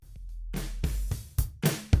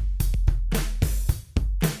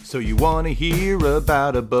So you want to hear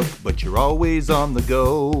about a book, but you're always on the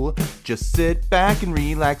go. Just sit back and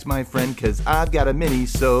relax, my friend, cause I've got a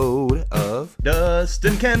mini-sode of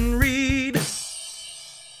Dustin Can Read.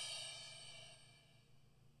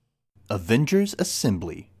 Avengers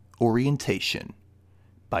Assembly Orientation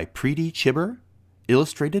by Preeti Chhibber,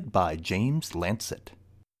 illustrated by James Lancet.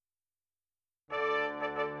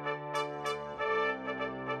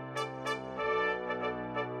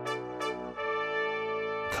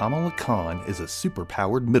 Kamala Khan is a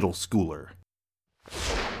super-powered middle schooler.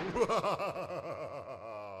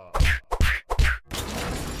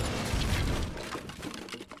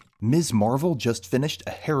 Ms. Marvel just finished a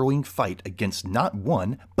harrowing fight against not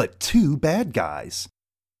one, but two bad guys.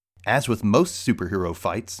 As with most superhero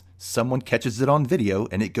fights, someone catches it on video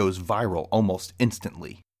and it goes viral almost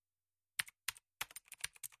instantly.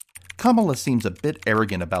 Kamala seems a bit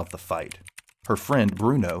arrogant about the fight. Her friend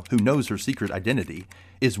Bruno, who knows her secret identity,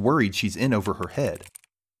 is worried she's in over her head,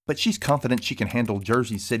 but she's confident she can handle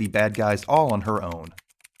Jersey City bad guys all on her own.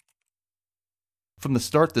 From the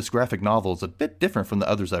start, this graphic novel is a bit different from the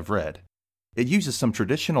others I've read. It uses some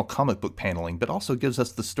traditional comic book paneling, but also gives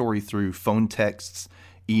us the story through phone texts,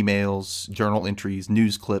 emails, journal entries,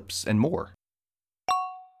 news clips, and more.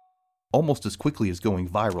 Almost as quickly as going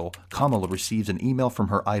viral, Kamala receives an email from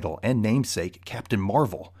her idol and namesake, Captain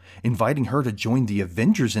Marvel, inviting her to join the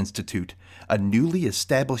Avengers Institute, a newly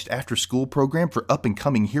established after-school program for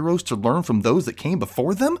up-and-coming heroes to learn from those that came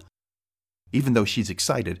before them? Even though she's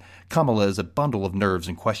excited, Kamala is a bundle of nerves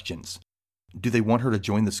and questions. Do they want her to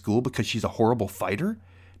join the school because she's a horrible fighter?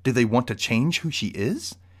 Do they want to change who she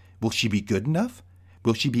is? Will she be good enough?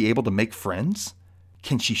 Will she be able to make friends?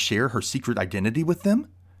 Can she share her secret identity with them?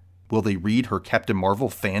 Will they read her Captain Marvel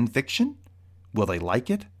fan fiction? Will they like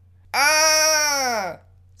it?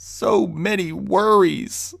 So many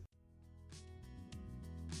worries.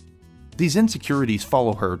 These insecurities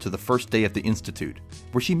follow her to the first day at the Institute,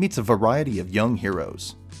 where she meets a variety of young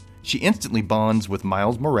heroes. She instantly bonds with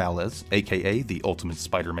Miles Morales, aka the Ultimate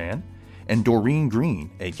Spider-Man, and Doreen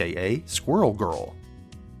Green, aka Squirrel Girl.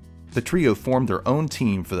 The trio form their own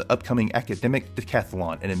team for the upcoming academic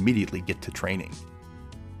decathlon and immediately get to training.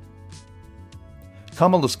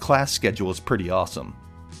 Kamala's class schedule is pretty awesome.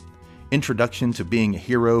 Introduction to Being a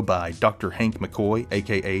Hero by Dr. Hank McCoy,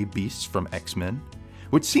 aka Beast from X-Men,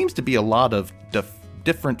 which seems to be a lot of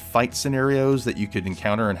different fight scenarios that you could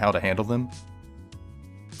encounter and how to handle them.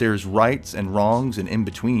 There's rights and wrongs and in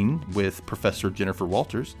between with Professor Jennifer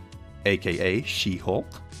Walters, aka She-Hulk.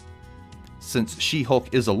 Since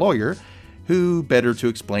She-Hulk is a lawyer, who better to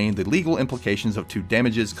explain the legal implications to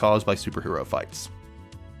damages caused by superhero fights?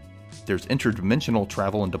 There's interdimensional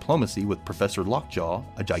travel and diplomacy with Professor Lockjaw,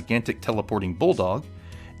 a gigantic teleporting bulldog,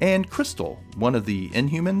 and Crystal, one of the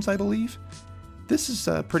Inhumans, I believe. This is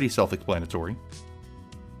pretty self-explanatory.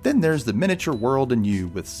 Then there's the miniature world and you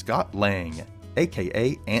with Scott Lang,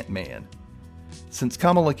 aka Ant-Man. Since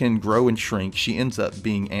Kamala can grow and shrink, she ends up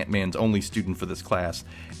being Ant-Man's only student for this class,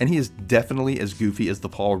 and he is definitely as goofy as the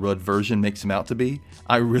Paul Rudd version makes him out to be.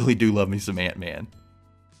 I really do love me some Ant-Man.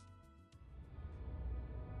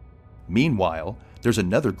 Meanwhile, there's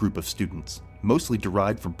another group of students, mostly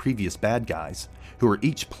derived from previous bad guys, who are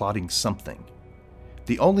each plotting something.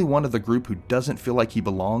 The only one of the group who doesn't feel like he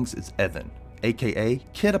belongs is Evan, aka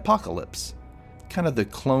Kid Apocalypse. Kind of the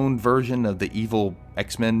cloned version of the evil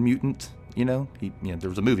X-Men mutant, there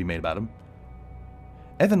was a movie made about him.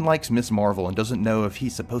 Evan likes Miss Marvel and doesn't know if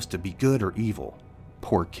he's supposed to be good or evil.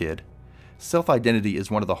 Poor kid. Self-identity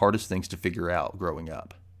is one of the hardest things to figure out growing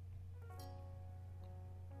up.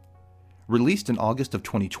 Released in August of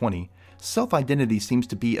 2020, self-identity seems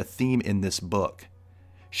to be a theme in this book.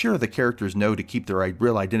 Sure, the characters know to keep their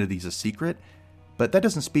real identities a secret, but that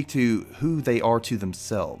doesn't speak to who they are to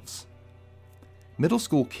themselves. Middle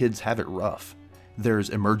school kids have it rough. There's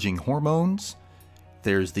emerging hormones,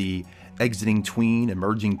 there's the exiting tween,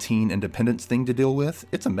 emerging teen independence thing to deal with.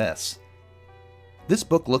 It's a mess. This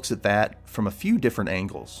book looks at that from a few different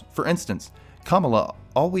angles. For instance, Kamala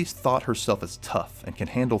always thought herself as tough and can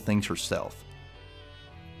handle things herself.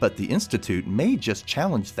 But the Institute may just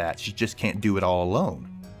challenge that she just can't do it all alone.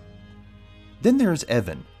 Then there's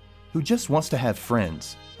Evan, who just wants to have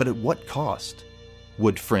friends, but at what cost?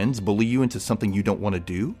 Would friends bully you into something you don't want to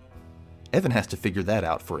do? Evan has to figure that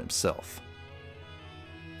out for himself.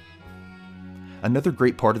 Another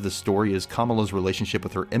great part of the story is Kamala's relationship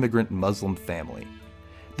with her immigrant Muslim family.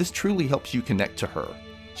 This truly helps you connect to her.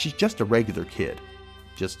 She's just a regular kid,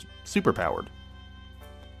 just superpowered.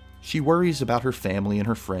 She worries about her family and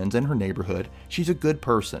her friends and her neighborhood. She's a good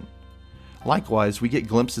person. Likewise, we get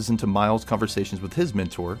glimpses into Miles' conversations with his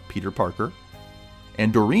mentor, Peter Parker,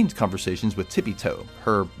 and Doreen's conversations with Tippy Toe,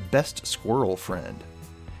 her best squirrel friend.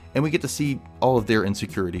 And we get to see all of their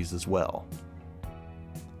insecurities as well.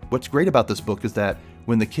 What's great about this book is that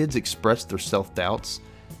when the kids express their self-doubts,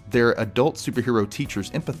 their adult superhero teachers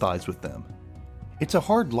empathize with them. It's a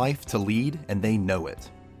hard life to lead, and they know it.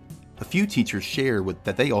 A few teachers share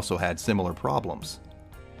that they also had similar problems.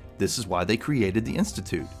 This is why they created the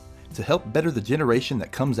Institute, to help better the generation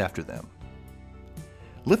that comes after them.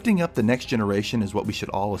 Lifting up the next generation is what we should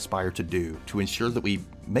all aspire to do to ensure that we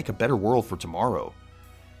make a better world for tomorrow.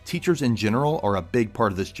 Teachers in general are a big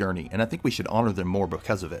part of this journey, and I think we should honor them more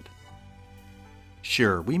because of it.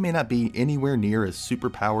 Sure, we may not be anywhere near as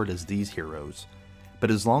superpowered as these heroes,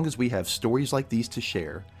 but as long as we have stories like these to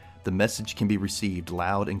share, the message can be received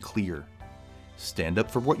loud and clear. Stand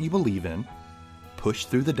up for what you believe in, push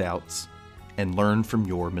through the doubts, and learn from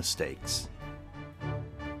your mistakes.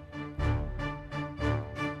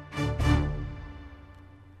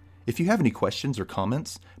 If you have any questions or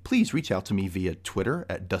comments, please reach out to me via Twitter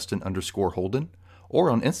at Dustin_Holden or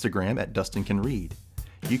on Instagram at DustinCanRead.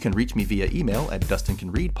 You can reach me via email at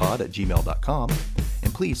DustinCanReadPod@gmail.com,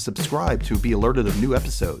 and please subscribe to be alerted of new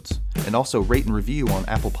episodes, and also rate and review on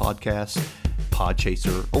Apple Podcasts,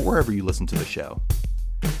 Podchaser, or wherever you listen to the show.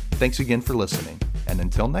 Thanks again for listening, and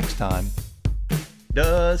until next time,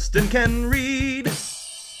 Dustin can read.